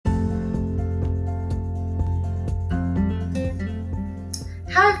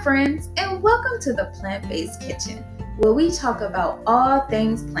Hi friends, and welcome to the Plant-Based Kitchen, where we talk about all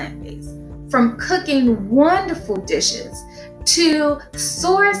things plant-based, from cooking wonderful dishes, to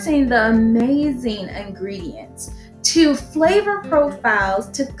sourcing the amazing ingredients, to flavor profiles,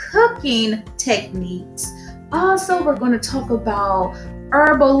 to cooking techniques. Also, we're going to talk about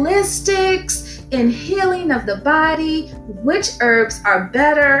herbalistics and healing of the body, which herbs are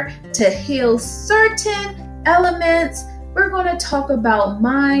better to heal certain elements. We're going to talk about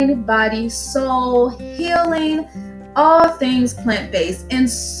mind, body, soul, healing, all things plant-based, and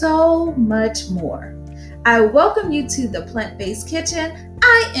so much more. I welcome you to the Plant-Based Kitchen.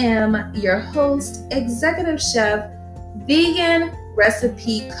 I am your host, executive chef, vegan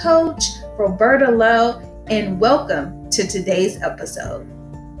recipe coach, Roberta Lowe, and welcome to today's episode.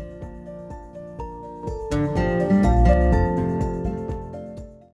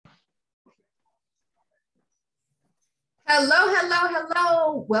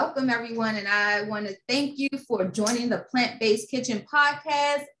 Hello. Welcome, everyone. And I want to thank you for joining the Plant-Based Kitchen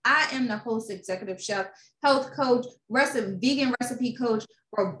podcast. I am the host, executive chef, health coach, vegan recipe coach,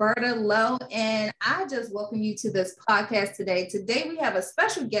 Roberta Lowe. And I just welcome you to this podcast today. Today, we have a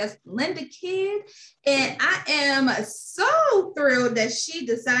special guest, Linda Kidd. And I am so thrilled that she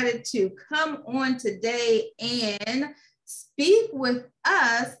decided to come on today and speak with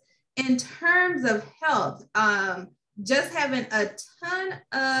us in terms of health. Just having a ton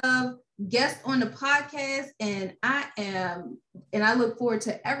of guests on the podcast, and I look forward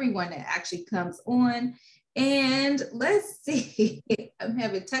to everyone that actually comes on. And let's see, I'm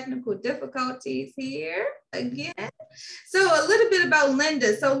having technical difficulties here again. So a little bit about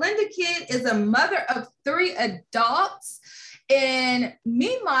Linda. So Linda Kidd is a mother of 3 adults and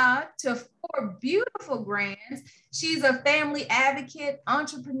Mima to 4 beautiful grands. She's a family advocate,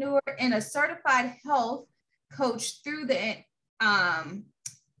 entrepreneur, and a certified health coach through the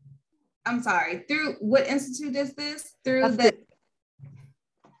through what institute is this? Through the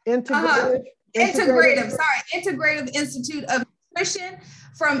Integrative Institute of Nutrition.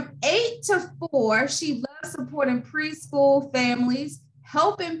 From 8 to 4, she loves supporting preschool families,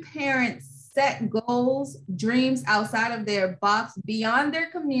 helping parents set goals, dreams outside of their box, beyond their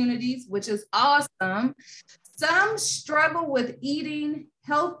communities, which is awesome. Some struggle with eating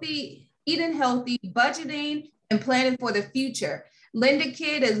healthy, budgeting, and planning for the future. Linda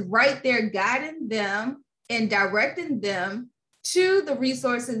Kidd is right there guiding them and directing them to the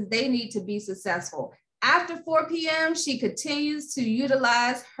resources they need to be successful. After 4 p.m., she continues to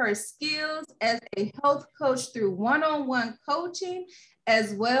utilize her skills as a health coach through one-on-one coaching,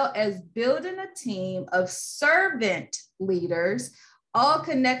 as well as building a team of servant leaders, all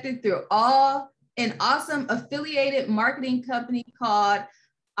connected through an awesome affiliated marketing company called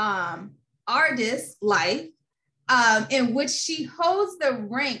Artist Life, in which she holds the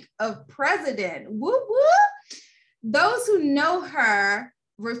rank of president. Whoop, whoop. Those who know her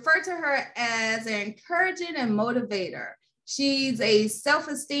refer to her as an encouraging and motivator. She's a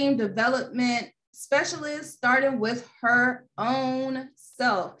self-esteem development specialist, starting with her own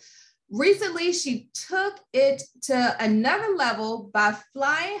self. Recently, she took it to another level by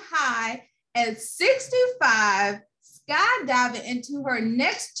flying high at 65, skydiving into her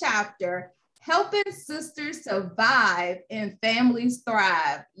next chapter, helping sisters survive and families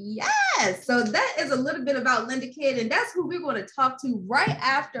thrive. Yes, so that is a little bit about Linda Kidd, and that's who we're going to talk to right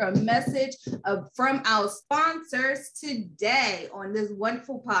after a message from our sponsors today on this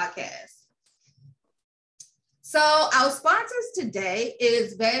wonderful podcast. So our sponsors today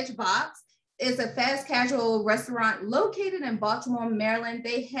is VegBox. It's a fast casual restaurant located in Baltimore, Maryland.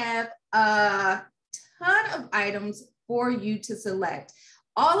 They have a ton of items for you to select.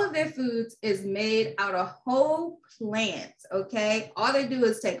 All of their foods is made out of whole plants, okay? All they do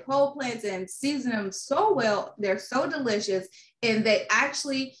is take whole plants and season them so well. They're so delicious. And they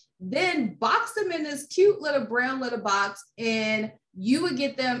actually then box them in this cute little brown little box, and you would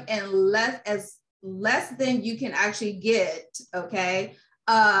get them in less than you can actually get, okay?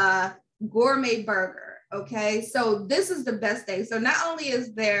 Gourmet burger, okay? So this is the best thing. So not only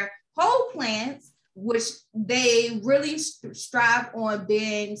is there whole plants, which they really strive on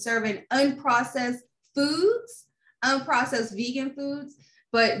serving unprocessed foods, unprocessed vegan foods,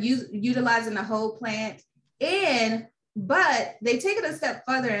 but utilizing the whole plant. But they take it a step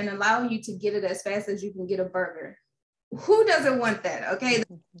further and allow you to get it as fast as you can get a burger. Who doesn't want that? Okay, the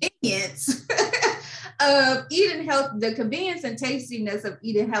convenience of eating healthy, the convenience and tastiness of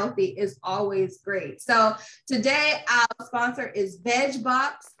eating healthy is always great. So today our sponsor is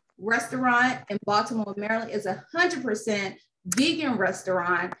VegBox Restaurant in Baltimore, Maryland. Is 100% vegan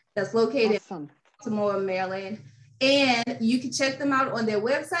restaurant that's located in Baltimore, Maryland. And you can check them out on their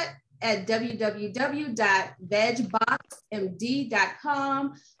website at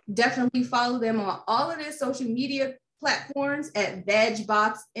www.vegboxmd.com. Definitely follow them on all of their social media platforms at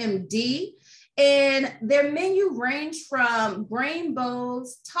VegBoxMD. And their menu range from grain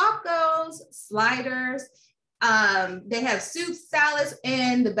bowls, tacos, sliders. They have soups, salads,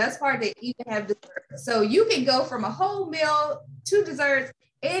 and the best part, they even have desserts. So you can go from a whole meal to desserts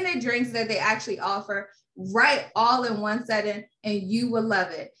and the drinks that they actually offer right all in one setting, and you will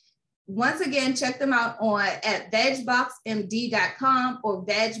love it. Once again, check them out at vegboxmd.com or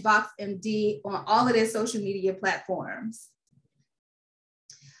vegboxmd on all of their social media platforms.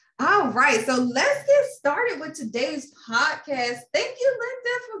 All right, so let's get started with today's podcast. Thank you,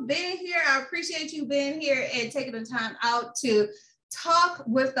 Linda, for being here. I appreciate you being here and taking the time out to talk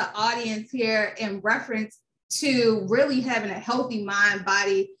with the audience here in reference to really having a healthy mind,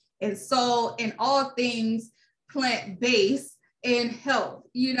 body, and soul, and all things plant-based and health,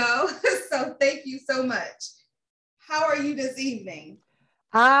 So thank you so much. How are you this evening?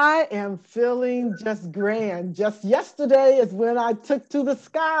 I am feeling just grand. Just yesterday is when I took to the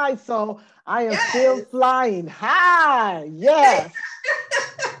sky, so I am still flying high. Yes.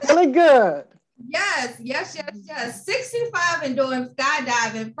 Feeling good. Yes. 65 and doing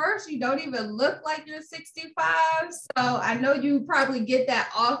skydiving. First, you don't even look like you're 65. So I know you probably get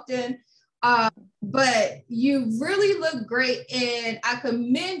that often, but you really look great. And I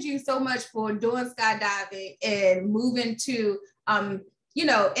commend you so much for doing skydiving and moving to, and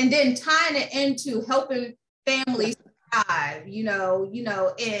then tying it into helping families survive, and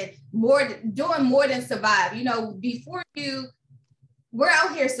doing more than survive. Before we're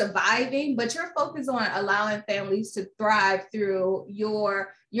out here surviving, but you're focused on allowing families to thrive through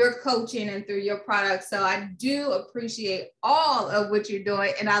your coaching and through your products. So I do appreciate all of what you're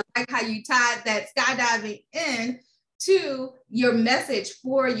doing. And I like how you tied that skydiving in to your message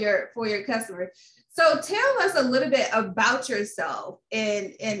for your customers. So tell us a little bit about yourself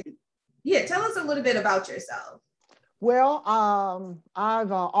and tell us a little bit about yourself. Well,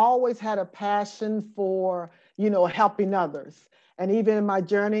 I've always had a passion for, helping others. And even in my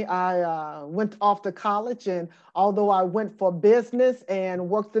journey, I went off to college, and although I went for business and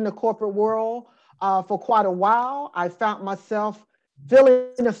worked in the corporate world for quite a while, I found myself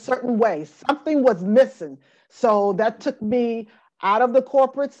feeling a certain way. Something was missing. So that took me out of the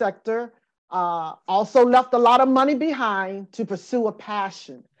corporate sector, also left a lot of money behind to pursue a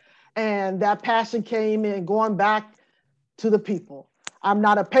passion. And that passion came in going back to the people. I'm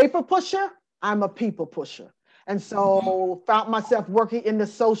not a paper pusher, I'm a people pusher. And so found myself working in the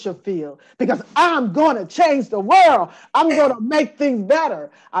social field because I'm going to change the world. I'm going to make things better.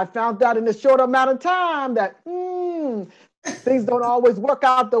 I found out in a short amount of time that things don't always work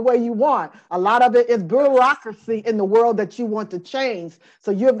out the way you want. A lot of it is bureaucracy in the world that you want to change. So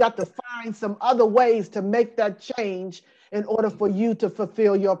you've got to find some other ways to make that change in order for you to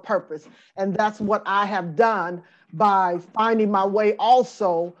fulfill your purpose. And that's what I have done by finding my way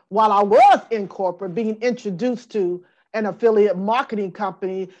also while I was in corporate, being introduced to an affiliate marketing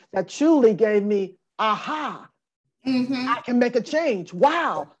company that truly gave me, I can make a change.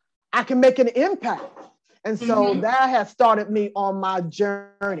 Wow, I can make an impact. And so that has started me on my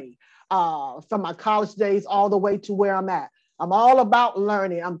journey from my college days all the way to where I'm at. I'm all about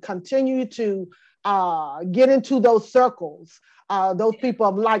learning. I'm continuing to get into those circles, those people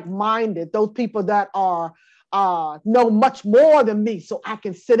of like-minded, those people that are know much more than me, so I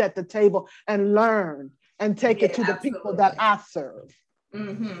can sit at the table and learn and take it to the people that I serve.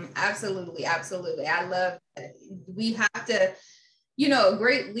 Absolutely. I love that. We have to, a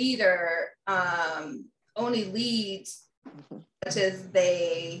great leader only leads such as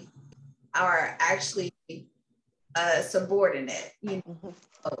they are actually subordinate.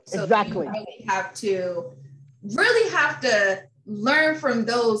 So exactly. You really have to learn from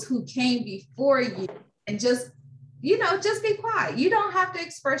those who came before you. And just be quiet. You don't have to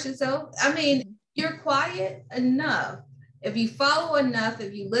express yourself. I mean, you're quiet enough. If you follow enough,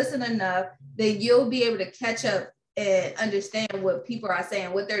 if you listen enough, then you'll be able to catch up and understand what people are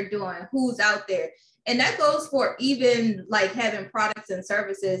saying, what they're doing, who's out there. And that goes for even like having products and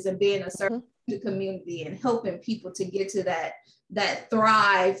services and being a service to the community and helping people to get to that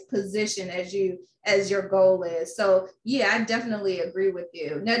thrive position as your goal is. So yeah, I definitely agree with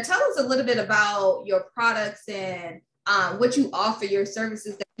you. Now tell us a little bit about your products and what you offer, your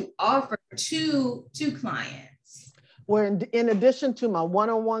services that you offer to clients. Well, in addition to my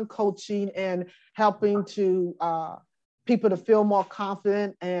one-on-one coaching and helping to people to feel more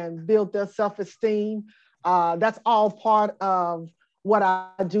confident and build their self-esteem, that's all part of what I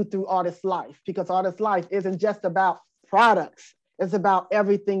do through Artist Life, because Artist Life isn't just about products. It's about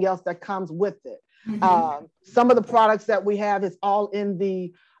everything else that comes with it. Some of the products that we have is all in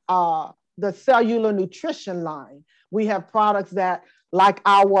the cellular nutrition line. We have products that, like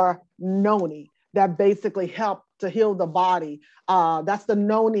our noni, that basically help to heal the body. That's the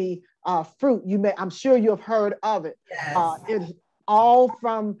noni fruit. I'm sure you've heard of it. Yes. It's all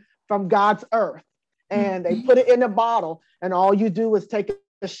from God's earth, and they put it in a bottle, and all you do is take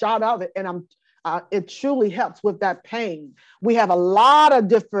a shot of it, and it truly helps with that pain. We have a lot of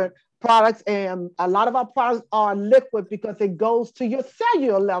different products, and a lot of our products are liquid because it goes to your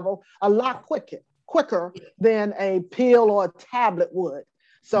cellular level a lot quicker than a pill or a tablet would.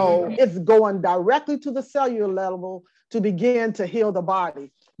 So it's going directly to the cellular level to begin to heal the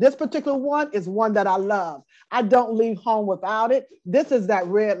body. This particular one is one that I love. I don't leave home without it. This is that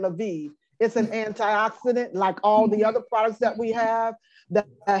Red Lviv. It's an antioxidant, like all the other products that we have, that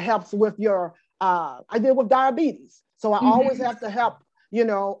helps with your, I deal with diabetes. So I always have to help,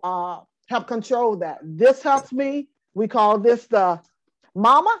 help control that. This helps me. We call this the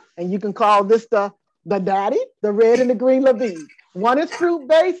mama, and you can call this the daddy, the red and the green Lviv. One is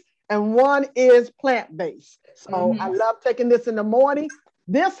fruit-based and one is plant-based. So I love taking this in the morning.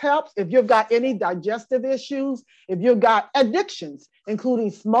 This helps if you've got any digestive issues, if you've got addictions,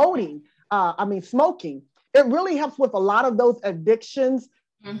 including smoking. It really helps with a lot of those addictions.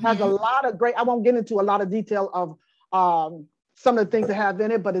 Has a lot of great, I won't get into a lot of detail of some of the things that have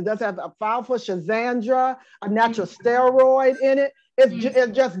in it, but it does have alfalfa, schizandra, a natural steroid in it.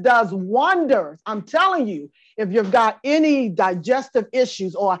 It just does wonders. I'm telling you, if you've got any digestive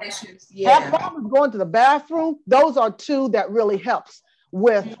issues or have problems going to the bathroom, those are two that really helps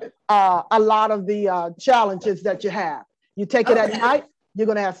with a lot of the challenges that you have. You take it at night, you're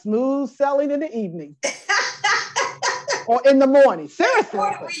going to have smooth sailing in the evening. Or in the morning. Seriously.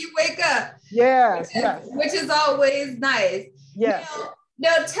 When you wake up. Yes. Which is always nice. Yes.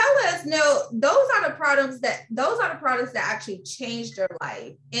 Now tell us, those are the products that actually changed your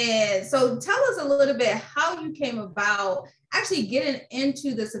life. And so tell us a little bit how you came about actually getting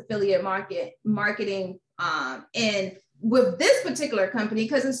into this affiliate marketing and with this particular company,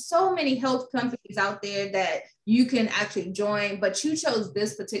 because there's so many health companies out there that you can actually join, but you chose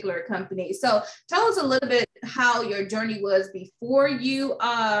this particular company. So tell us a little bit how your journey was before you,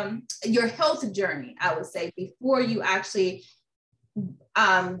 your health journey, I would say, before you actually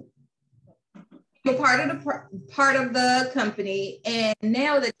were part of the company, and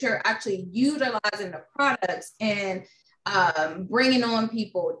now that you're actually utilizing the products and bringing on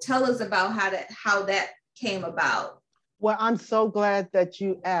people. Tell us about how that came about. Well, I'm so glad that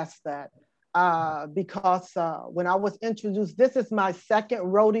you asked that because when I was introduced, this is my second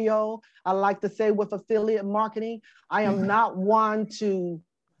rodeo, I like to say, with affiliate marketing. I am not one to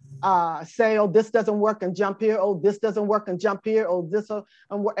say, oh, this doesn't work and jump here. Oh, this doesn't work and jump here. Oh, this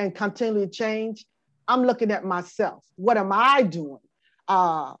and continually change. I'm looking at myself. What am I doing?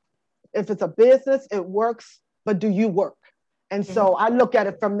 If it's a business, it works, but do you work? And so I look at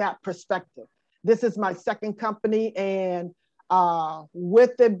it from that perspective. This is my second company, and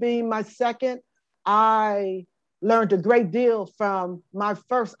with it being my second, I learned a great deal from my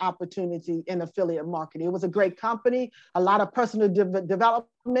first opportunity in affiliate marketing. It was a great company, a lot of personal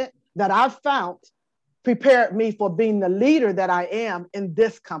development that I found prepared me for being the leader that I am in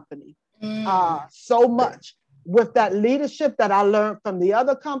this company. So much. With that leadership that I learned from the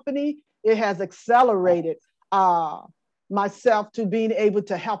other company, it has accelerated myself to being able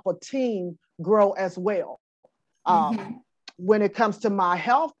to help a team grow as well. When it comes to my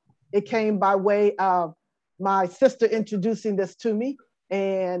health, it came by way of my sister introducing this to me,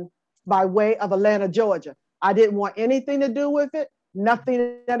 and by way of Atlanta, Georgia. I didn't want anything to do with it,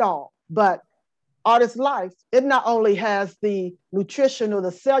 nothing at all. But Artist Life, it not only has the nutrition or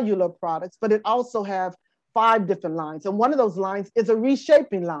the cellular products, but it also has 5 different lines. And one of those lines is a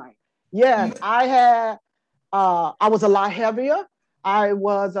reshaping line. Yes, I was a lot heavier. I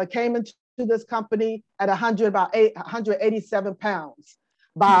came into this company at 187 pounds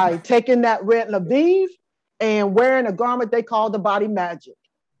by taking that Red Lviv and wearing a garment they call the Body Magic.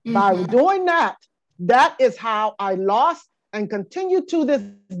 By doing that, that is how I lost and continue to this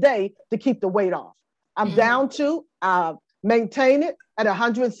day to keep the weight off. I'm down to maintain it at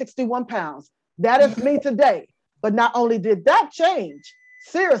 161 pounds. That is me today. But not only did that change,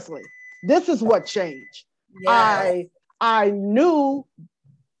 seriously, this is what changed. Yes. I knew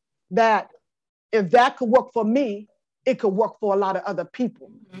that if that could work for me, it could work for a lot of other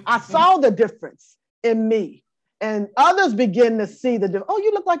people. I saw the difference in me, and others begin to see the difference. Oh,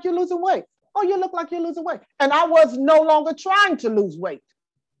 you look like you're losing weight. oh, you look like you're losing weight. And I was no longer trying to lose weight.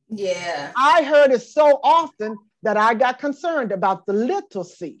 Yeah. I heard it so often that I got concerned about the little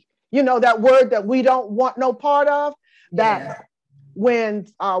c. You know, that word that we don't want no part of, that Yeah. when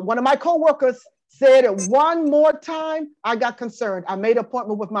one of my coworkers said it one more time, I got concerned. I made an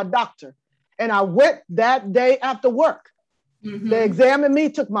appointment with my doctor and I went that day after work. They examined me,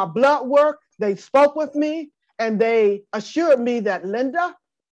 took my blood work, they spoke with me, and they assured me that, Linda,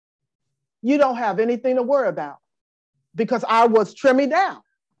 you don't have anything to worry about, because I was trimming down.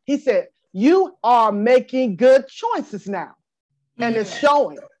 He said, you are making good choices now, and it's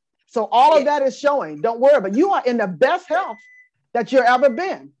showing. So all of that is showing. Don't worry about it. You are in the best health that you've ever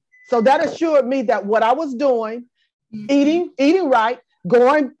been. So that assured me that what I was doing, eating right,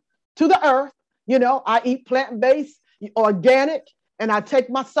 going to the earth, you know, I eat plant-based, organic, and I take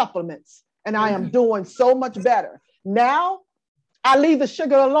my supplements, and I am doing so much better. Now I leave the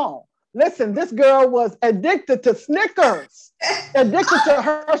sugar alone. Listen, this girl was addicted to Snickers, addicted to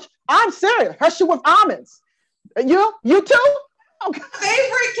Hershey. I'm serious, Hershey with almonds. You too? Okay.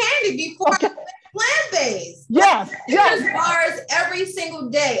 Favorite candy before I went plant-based. Yes, yes. Bars every single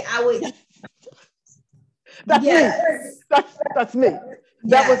day. I would. That's me. That's me.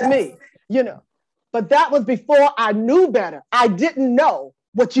 That was me. You know, but that was before I knew better. I didn't know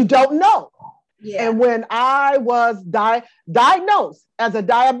what you don't know. Yeah. And when I was diagnosed as a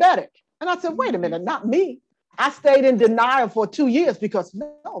diabetic, and I said, wait a minute, not me. I stayed in denial for 2 years because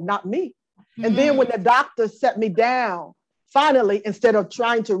no, not me. And then when the doctor set me down, finally, instead of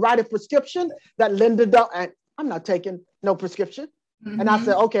trying to write a prescription that Linda don't, and I'm not taking no prescription. And I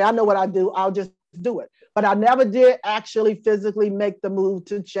said, okay, I know what I do. I'll just do it. But I never did actually physically make the move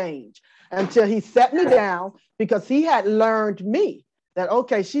to change until he set me down, because he had learned me that,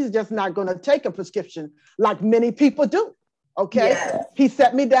 okay, she's just not going to take a prescription like many people do. Okay. Yes. He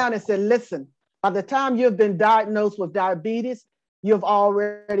set me down and said, listen, by the time you've been diagnosed with diabetes, you've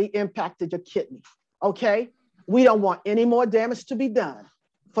already impacted your kidney. Okay. We don't want any more damage to be done.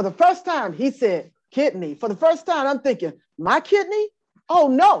 For the first time, he said, kidney. For the first time, I'm thinking, my kidney? Oh,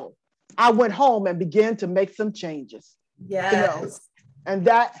 no. I went home and began to make some changes. Yes. You know, and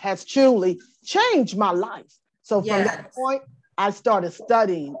that has truly changed my life. So from that point, I started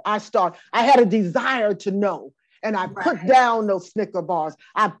studying. I had a desire to know. And I put down those Snicker bars.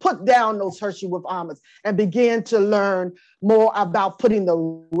 I put down those Hershey with almonds and began to learn more about putting the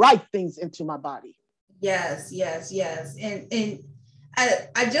right things into my body. Yes. And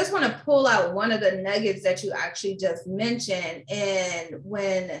I just want to pull out one of the nuggets that you actually just mentioned. And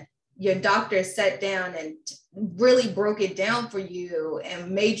when your doctor sat down and really broke it down for you and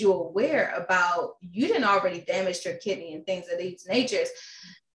made you aware about you didn't already damage your kidney and things of these natures.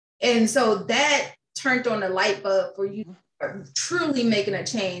 And so that turned on a light bulb for you truly making a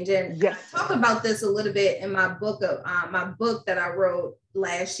change. And I talk about this a little bit in my book that I wrote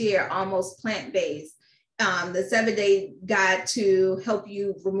last year, Almost Plant-Based, the 7-day guide to help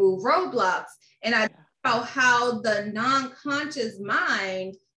you remove roadblocks. And I talk about how the non-conscious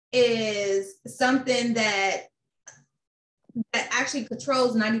mind is something that actually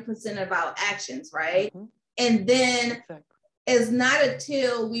controls 90% of our actions, right? And then it's not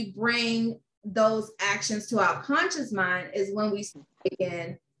until we bring those actions to our conscious mind is when we start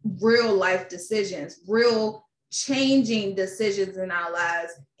making real life decisions, real changing decisions in our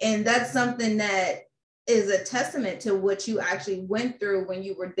lives. And that's something that is a testament to what you actually went through when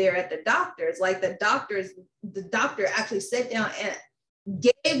you were there at the doctor's. Like the doctor actually sat down and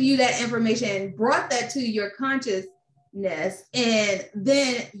gave you that information and brought that to your consciousness. And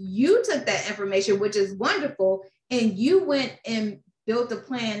then you took that information, which is wonderful, and you went and built a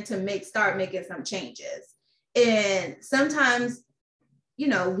plan to start making some changes. And sometimes, you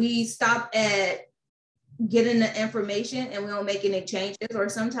know, we stop at getting the information and we don't make any changes, or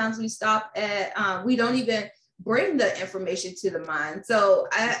sometimes we stop at, we don't even bring the information to the mind. So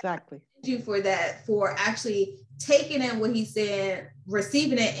I thank you for that, for actually taking in what he's saying,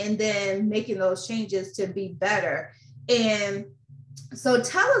 receiving it, and then making those changes to be better. And so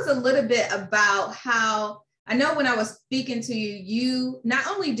tell us a little bit about how, I know when I was speaking to you, you not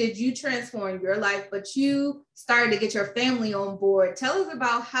only did you transform your life, but you started to get your family on board. Tell us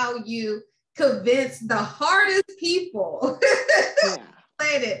about how you convinced the hardest people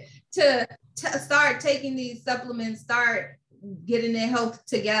to start taking these supplements, start getting their health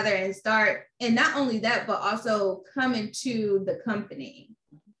together, and not only that, but also coming to the company.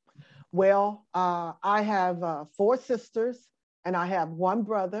 Well, I have 4 sisters, and I have 1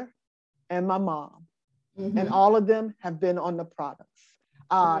 brother and my mom. And all of them have been on the products.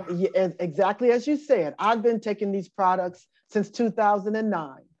 Exactly as you said, I've been taking these products since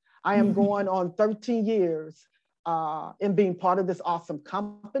 2009. I am going on 13 years in being part of this awesome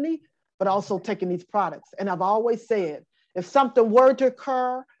company, but also taking these products. And I've always said, if something were to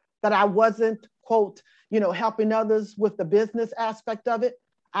occur that I wasn't, quote, helping others with the business aspect of it,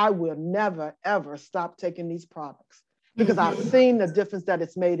 I will never, ever stop taking these products because I've seen the difference that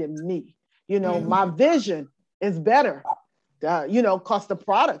it's made in me. My vision is better, because the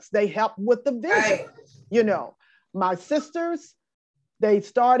products, they help with the vision. Right. My sisters, they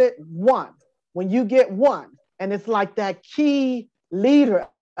started one. When you get one, and it's like that key leader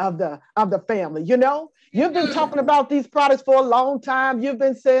of the family, you've been talking about these products for a long time. You've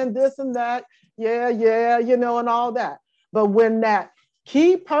been saying this and that. Yeah, and all that. But when that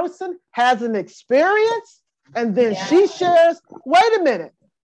key person has an experience and then she shares, wait a minute,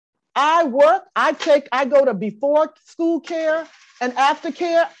 I go to before school care and after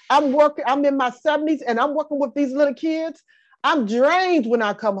care. I'm in my 70s and I'm working with these little kids. I'm drained when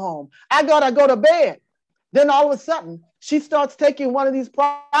I come home. I gotta go to bed. Then all of a sudden, she starts taking one of these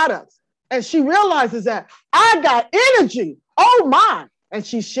products and she realizes that I got energy. Oh my. And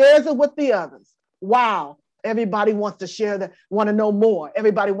she shares it with the others. Wow. Everybody wants to share that, want to know more.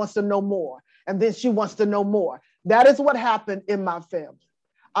 Everybody wants to know more. And then she wants to know more. That is what happened in my family.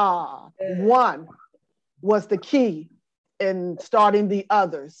 One was the key in starting the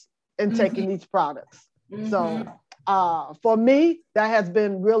others and taking these products. So for me, that has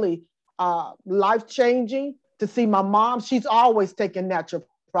been really life-changing to see my mom. She's always taken natural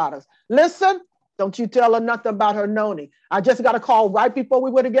products. Listen, don't you tell her nothing about her noni. I just got a call right before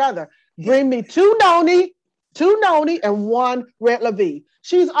we were together. Bring me two noni and one Red Levy.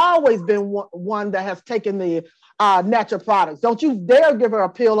 She's always been one that has taken the natural products. Don't you dare give her a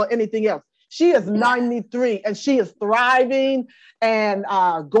pill or anything else. She is 93 and she is thriving and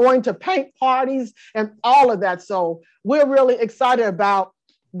going to paint parties and all of that. So we're really excited about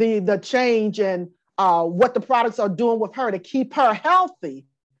the change and what the products are doing with her to keep her healthy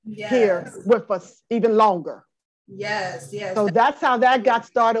here with us even longer. Yes. So that's how that got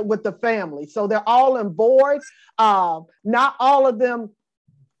started with the family. So they're all on board. Not all of them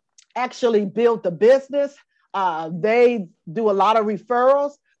actually built the business. They do a lot of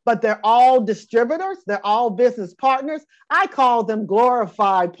referrals, but they're all distributors. They're all business partners. I call them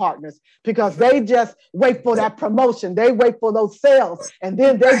glorified partners because they just wait for that promotion. They wait for those sales and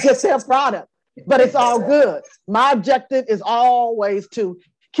then they get their product, but it's all good. My objective is always to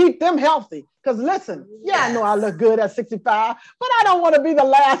keep them healthy. Because listen, I know I look good at 65, but I don't want to be the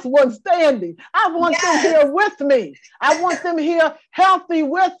last one standing. I want them here with me. I want them here healthy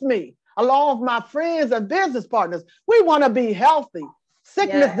with me, along with my friends and business partners. We want to be healthy.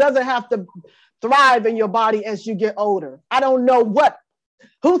 Sickness doesn't have to thrive in your body as you get older. I don't know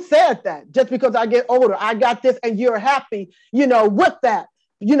who said that. Just because I get older, I got this and you're happy, with that,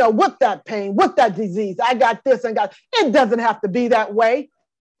 with that pain, with that disease. I got this and it doesn't have to be that way.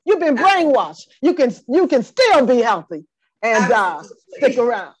 You've been brainwashed. You can still be healthy and stick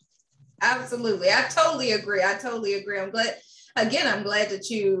around. Absolutely. I totally agree. I'm glad that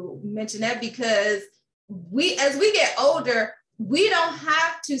you mentioned that because as we get older, we don't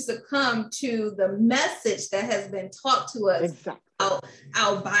have to succumb to the message that has been taught to us. Exactly.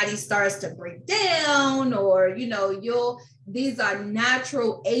 Our body starts to break down or, these are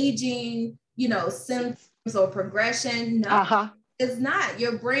natural aging, symptoms or progression. No, it's not.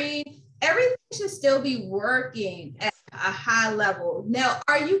 Your brain, everything should still be working at a high level. Now,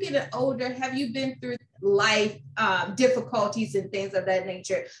 are you getting older? Have you been through life difficulties and things of that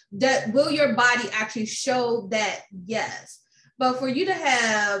nature? Will your body actually show that? Yes. But for you to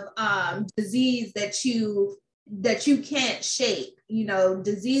have disease that you can't shake,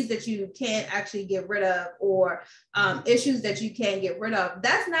 disease that you can't actually get rid of or issues that you can't get rid of,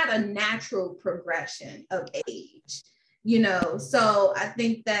 that's not a natural progression of age. So I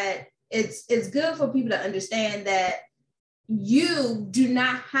think that it's good for people to understand that you do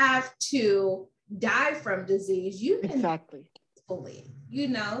not have to die from disease. You can fully,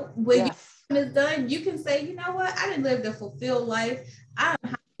 when your time is done, you can say, you know what, I didn't live the fulfilled life. I'm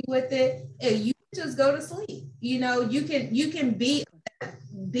happy with it. And you just go to sleep. You can be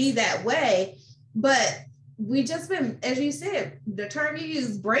that way, but we just been, as you said, the term you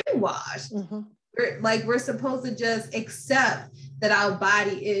use, brainwashed. Mm-hmm. We're supposed to just accept that our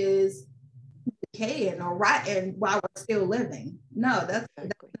body is decaying or rotten while we're still living. No, that's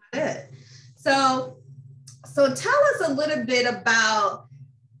not it. So tell us a little bit about,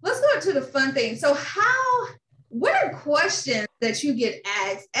 let's go to the fun thing. So what are questions that you get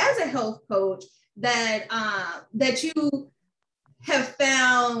asked as a health coach that you have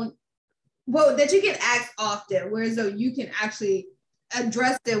found, that you get asked often, whereas though you can actually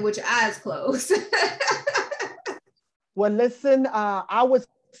addressed it with your eyes closed. Well, listen, I would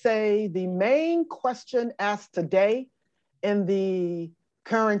say the main question asked today in the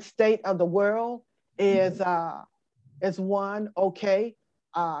current state of the world is one, okay,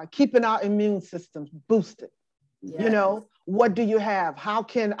 keeping our immune systems boosted. Yes. You know, what do you have? How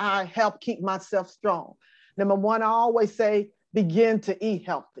can I help keep myself strong? Number one, I always say, begin to eat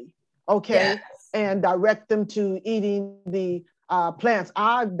healthy, okay? Yes. And direct them to eating the plants.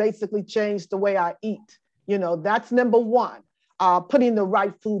 I basically changed the way I eat. You know, that's number one, putting the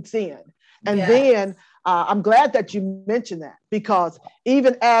right foods in. And yes. Then I'm glad that you mentioned that, because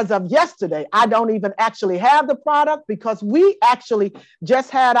even as of yesterday, I don't even actually have the product, because we actually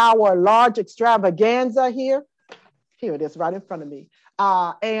just had our large extravaganza here. Here it is right in front of me.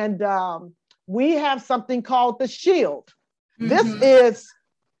 And we have something called the Shield. Mm-hmm. This is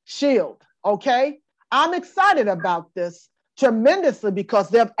Shield, okay? I'm excited about this tremendously because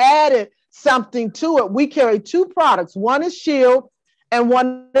they've added something to it. We carry two products. One is Shield and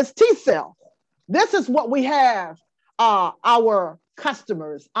one is T-Cell. This is what we have our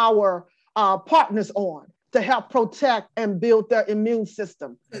customers, our partners on to help protect and build their immune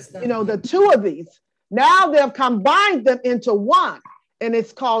system. You know, the two of these, now they've combined them into one, and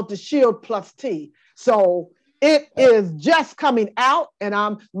it's called the Shield Plus T. So it is just coming out, and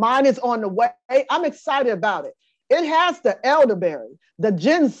mine is on the way. I'm excited about it. It has the elderberry, the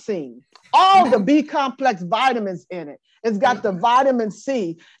ginseng, all the B complex vitamins in it. It's got the vitamin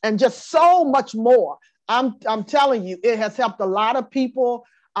C and just so much more. I'm telling you, it has helped a lot of people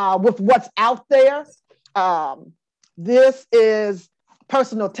with what's out there. This is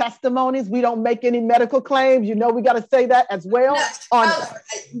personal testimonies. We don't make any medical claims. You know, we got to say that as well.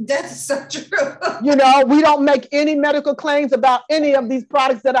 That's so true. You know, we don't make any medical claims about any of these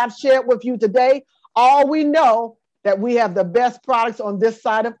products that I've shared with you today. All we know that we have the best products on this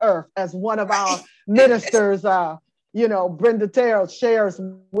side of earth, as one of our ministers, you know, Brenda Terrell shares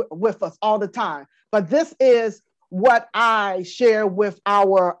with us all the time. But this is what I share with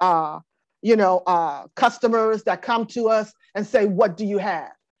our, customers that come to us and say, what do you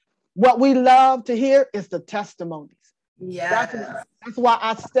have? What we love to hear is the testimonies. Yeah. That's why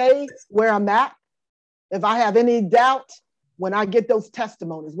I stay where I'm at. If I have any doubt, when I get those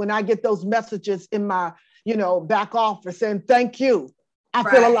testimonies, when I get those messages in my, back office saying, thank you, I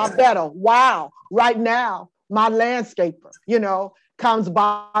feel a lot better. Wow. Right now, my landscaper, comes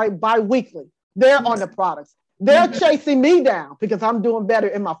by bi-weekly. They're on the products. They're chasing me down because I'm doing better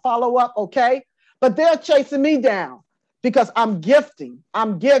in my follow-up, okay? But they're chasing me down because I'm gifting,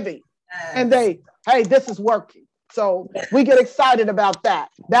 I'm giving. Yes. And hey, this is working. So we get excited about that.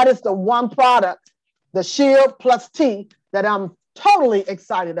 That is the one product, the Shield Plus T, that I'm totally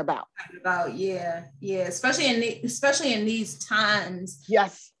excited about. Yeah, especially in these times.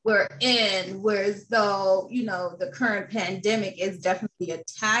 Yes, we're in, whereas though the current pandemic is definitely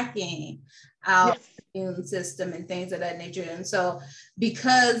attacking our immune system and things of that nature. And so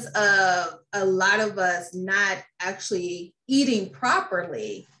because of a lot of us not actually eating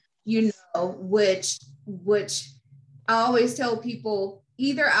properly, which I always tell people,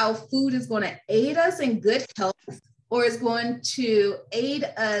 either our food is going to aid us in good health or is going to aid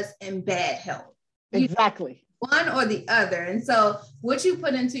us in bad health. Exactly. One or the other. And so what you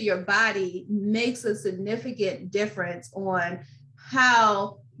put into your body makes a significant difference on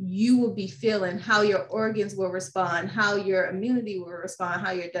how you will be feeling, how your organs will respond, how your immunity will respond,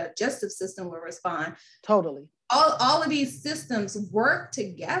 how your digestive system will respond. Totally. All of these systems work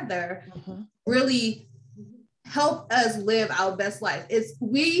together, really help us live our best life.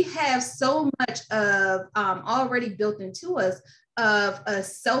 We have so much of already built into us of a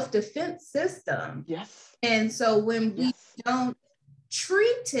self-defense system. Yes. And so when we don't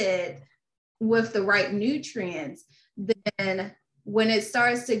treat it with the right nutrients, then when it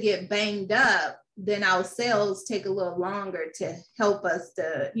starts to get banged up, then our cells take a little longer to help us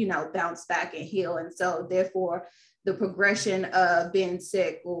to, bounce back and heal. And so therefore the progression of being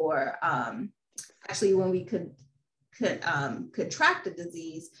sick or actually when we could contract the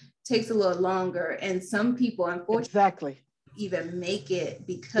disease takes a little longer. And some people, unfortunately, even make it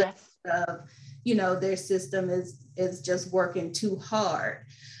because of, their system is just working too hard.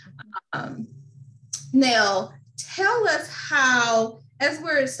 Now, tell us how, as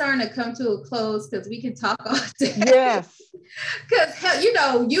we're starting to come to a close, because we can talk all day. Yes. Because,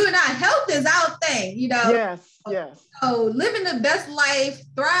 you and I, health is our thing, Yes. So living the best life,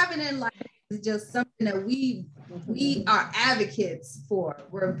 thriving in life is just something that we are advocates for.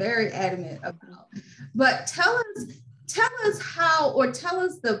 We're very adamant about. But tell us how, or tell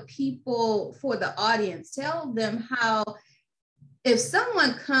us the people, for the audience, tell them how if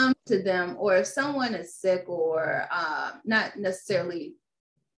someone comes to them, or if someone is sick, or not necessarily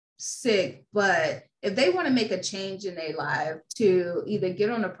sick, but if they want to make a change in their life to either get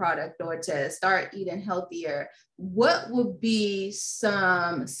on a product or to start eating healthier, what would be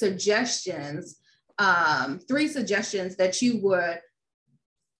some suggestions, 3 suggestions that you would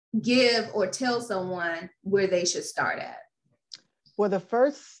give or tell someone where they should start at? Well, the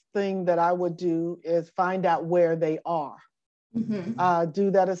first thing that I would do is find out where they are,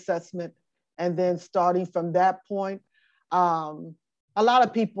 do that assessment, and then starting from that point, a lot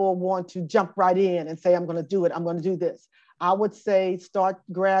of people want to jump right in and say, I'm going to do it, I'm going to do this. I would say start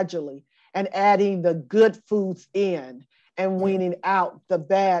gradually and adding the good foods in and weaning out the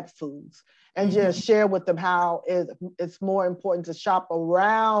bad foods, and just share with them how it's more important to shop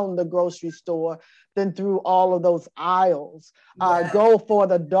around the grocery store than through all of those aisles. Go for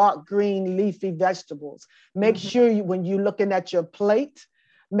the dark green leafy vegetables. Make sure when you're looking at your plate,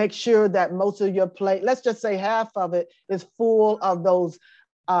 make sure that most of your plate, let's just say half of it, is full of those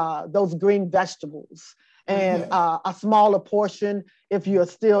green vegetables, and a smaller portion if you're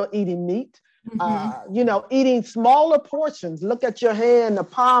still eating meat. Eating smaller portions. Look at your hand, the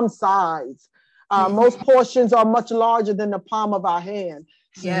palm size. Most portions are much larger than the palm of our hand.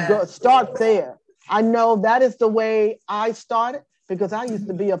 So start there. I know that is the way I started, because I used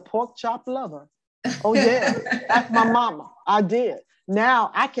to be a pork chop lover. Oh yeah, that's my mama. I did.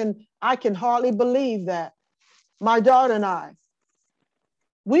 Now I can hardly believe that my daughter and I,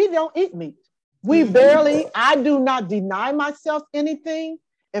 we don't eat meat. We barely, I do not deny myself anything.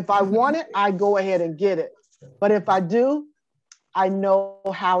 If I want it, I go ahead and get it. But if I do, I know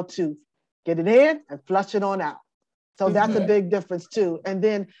how to get it in and flush it on out. So that's a big difference too. And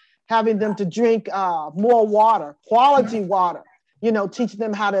then having them to drink more water, quality water, teach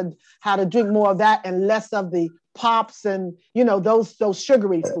them how to drink more of that and less of the pops and, those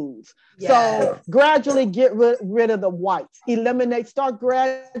sugary foods. So gradually get rid of the whites, start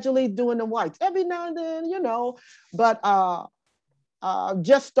gradually doing the whites every now and then, but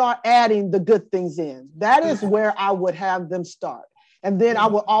just start adding the good things in. That is where I would have them start. And then I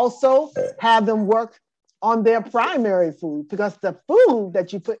will also have them work on their primary food, because the food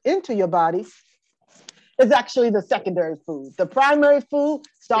that you put into your body is actually the secondary food. The primary food,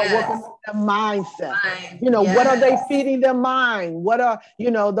 start working on their mindset. What are they feeding their mind? What are,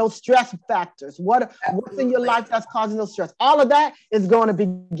 those stress factors? What's in your life that's causing those stress? All of that is going to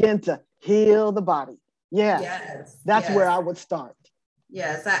begin to heal the body. That's where I would start.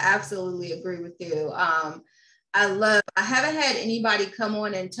 Yes, I absolutely agree with you. I haven't had anybody come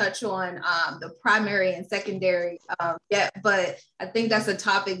on and touch on the primary and secondary yet, but I think that's a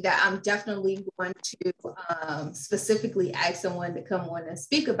topic that I'm definitely going to specifically ask someone to come on and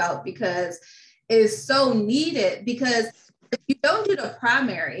speak about, because it's so needed. Because if you don't do the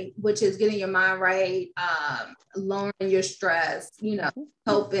primary, which is getting your mind right, lowering your stress,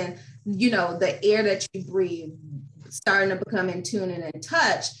 helping, the air that you breathe, starting to become in tune and in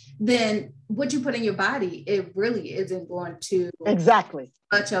touch, then what you put in your body, it really isn't going to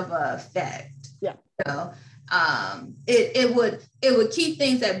much of an effect. It would keep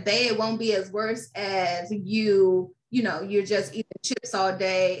things at bay. It won't be as worse as you're just eating chips all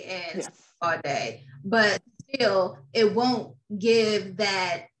day and all day, but still it won't give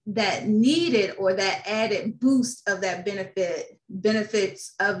that needed or that added boost of that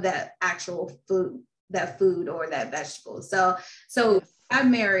benefits of that actual food, that food or that vegetable. So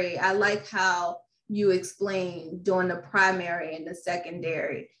primary, I like how you explain doing the primary and the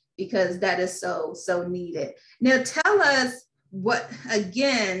secondary, because that is so needed. Now tell us what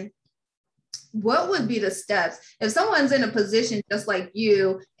would be the steps if someone's in a position just like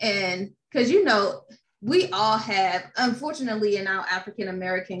you, and because we all have, unfortunately, in our African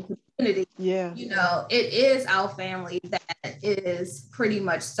American community, it is our family that is pretty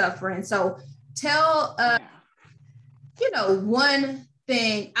much suffering. So tell us, one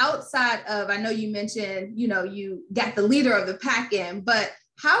thing outside of, I know you mentioned, you got the leader of the pack in, but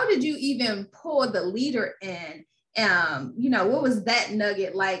how did you even pull the leader in? What was that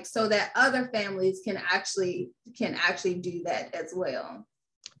nugget like, so that other families can actually do that as well?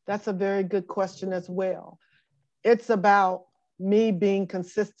 That's a very good question as well. It's about me being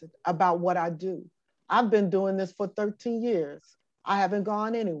consistent about what I do. I've been doing this for 13 years. I haven't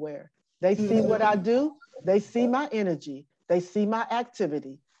gone anywhere. They see what I do. They see my energy. They see my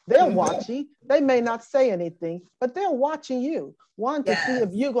activity. They're watching. They may not say anything, but they're watching you, to see if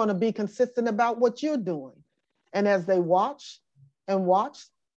you're going to be consistent about what you're doing. And as they watch and watch,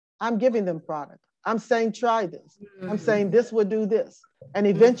 I'm giving them product. I'm saying, try this. I'm saying this would do this. And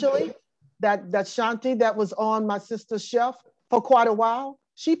eventually that Shanti that was on my sister's shelf for quite a while,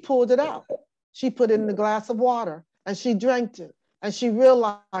 she pulled it out. She put it in a glass of water and she drank it. And she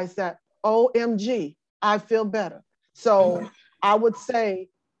realized that, OMG, I feel better. So I would say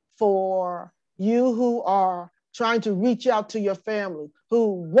for you who are trying to reach out to your family,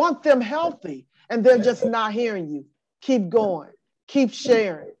 who want them healthy and they're just not hearing you, keep going, keep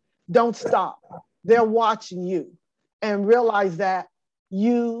sharing, don't stop. They're watching you, and realize that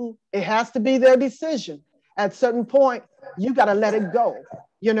it has to be their decision. At a certain point, you got to let it go.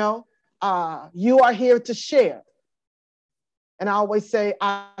 You know, you are here to share. And I always say,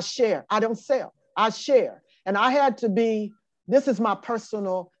 I share. I don't sell. I share. And I had to be, this is my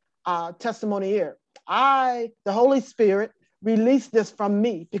personal testimony here. The Holy Spirit released this from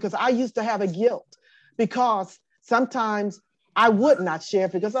me because I used to have a guilt, because sometimes I would not share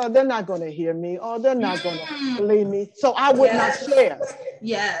because, they're not going to hear me, or they're not going to believe me. So I would not share.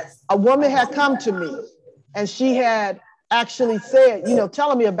 Yes. A woman had come to me and she had actually said,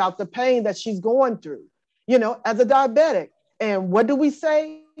 telling me about the pain that she's going through, as a diabetic. And what do we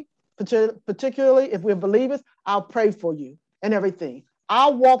say? Particularly if we're believers, I'll pray for you and everything. I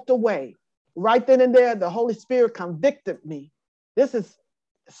walked away right then and there. The Holy Spirit convicted me. This is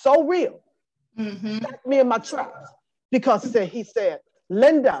so real. Stopped me in my tracks, because he said,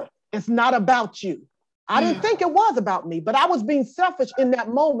 Linda, it's not about you. I didn't think it was about me, but I was being selfish in that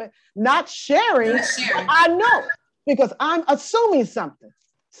moment, not sharing. I know, because I'm assuming something.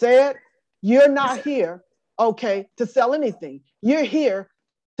 Said, you're not here, okay, to sell anything. You're here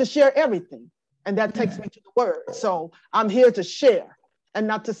to share everything. And that takes me to the word. So I'm here to share and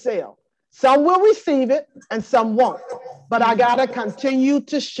not to sell. Some will receive it and some won't, but I got to continue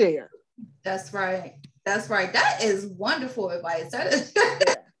to share. That's right. That's right. That is wonderful advice. That is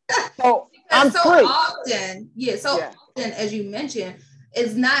so I'm so free. Often, often, as you mentioned,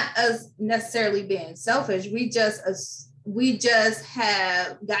 it's not us necessarily being selfish. We just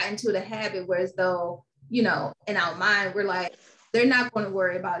have gotten to the habit where, as though, in our mind, we're like, they're not going to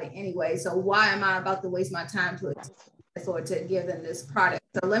worry about it anyway. So why am I about to waste my time to give them this product?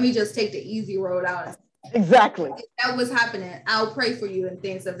 So let me just take the easy road out. Exactly. If that was happening, I'll pray for you and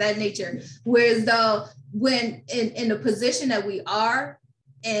things of that nature. Whereas though, when in the position that we are,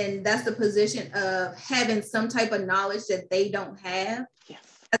 and that's the position of having some type of knowledge that they don't have,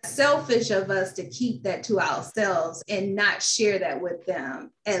 it's selfish of us to keep that to ourselves and not share that with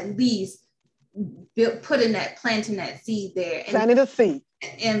them. At least planting that seed there, planting a seed,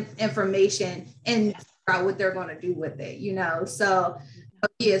 and information, and figure out what they're going to do with it. So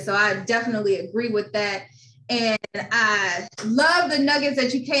I definitely agree with that. And I love the nuggets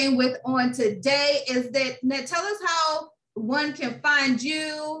that you came with on today. Now tell us how one can find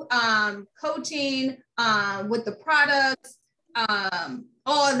you, coaching, with the products,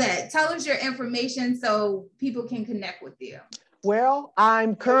 all that. Tell us your information so people can connect with you. Well,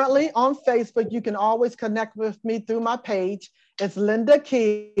 I'm currently on Facebook. You can always connect with me through my page. It's Linda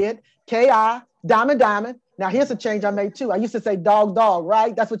Kidd, K-I, Diamond. Now, here's a change I made too. I used to say dog,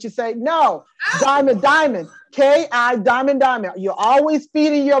 right? That's what you say. No, Diamond, K-I, Diamond. You're always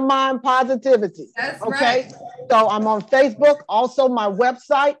feeding your mind positivity. That's okay? Right. So I'm on Facebook. Also, my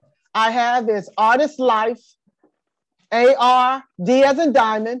website I have is Artist Life, A-R-D as in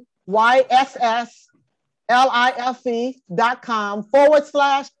Diamond,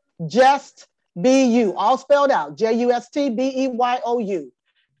 YSSLIFE.com/just be you, all spelled out, JUSTBEYOU.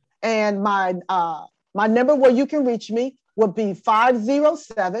 And my number where you can reach me would be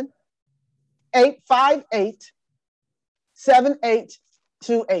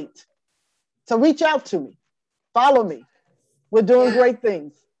 507-858-7828. So reach out to me, follow me. We're doing great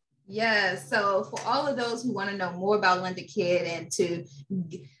things. Yes. So for all of those who want to know more about Linda Kidd and to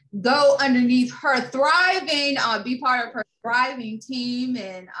go underneath her thriving, be part of her thriving team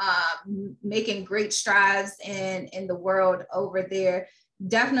and making great strides in the world over there,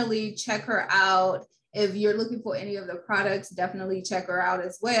 definitely check her out. If you're looking for any of the products, definitely check her out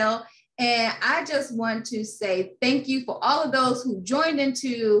as well. And I just want to say thank you for all of those who joined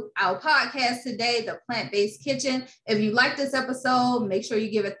into our podcast today, The Plant-Based Kitchen. If you like this episode, make sure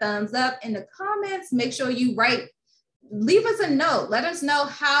you give a thumbs up. In the comments, make sure you leave us a note. Let us know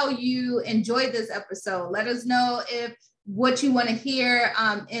how you enjoyed this episode. Let us know if what you want to hear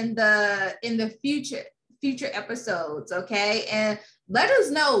in the future episodes, okay? And let us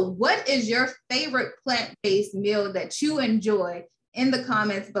know, what is your favorite plant-based meal that you enjoy in the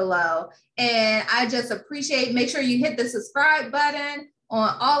comments below. And I just appreciate, make sure you hit the subscribe button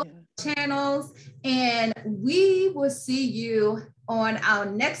on all channels, and we will see you on our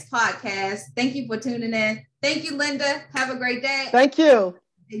next podcast. Thank you for tuning in. Thank you, Linda. Have a great day. Thank you.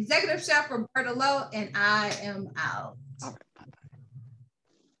 Executive Chef Roberta Lowe, and I am out. All right.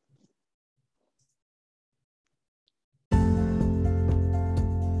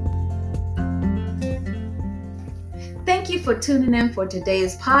 Thank you for tuning in for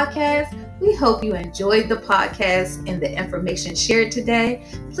today's podcast. We hope you enjoyed the podcast and the information shared today.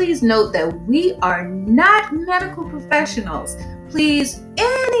 Please note that we are not medical professionals. Please,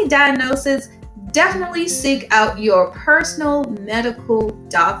 any diagnosis, definitely seek out your personal medical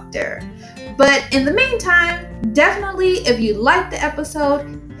doctor. But in the meantime, definitely, if you like the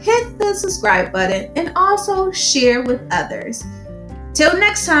episode, hit the subscribe button and also share with others. Till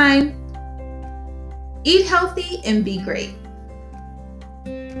next time, eat healthy and be great.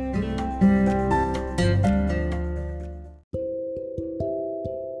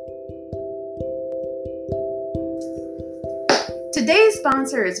 Today's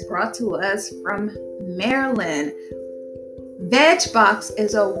sponsor is brought to us from Maryland. VegBox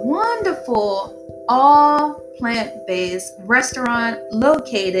is a wonderful all plant-based restaurant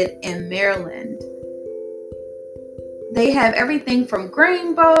located in Maryland. They have everything from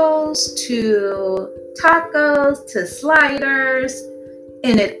grain bowls to tacos to sliders,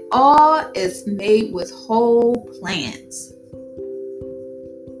 and it all is made with whole plants.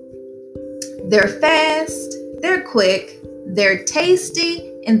 They're fast, they're quick, they're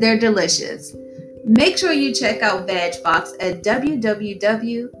tasty, and they're delicious. Make sure you check out VegBox at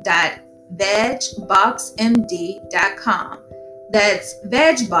www.vegboxmd.com. That's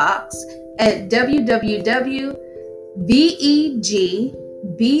VegBox at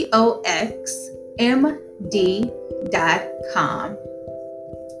www.vegboxmd.com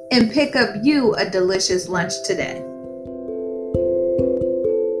and pick up you a delicious lunch today.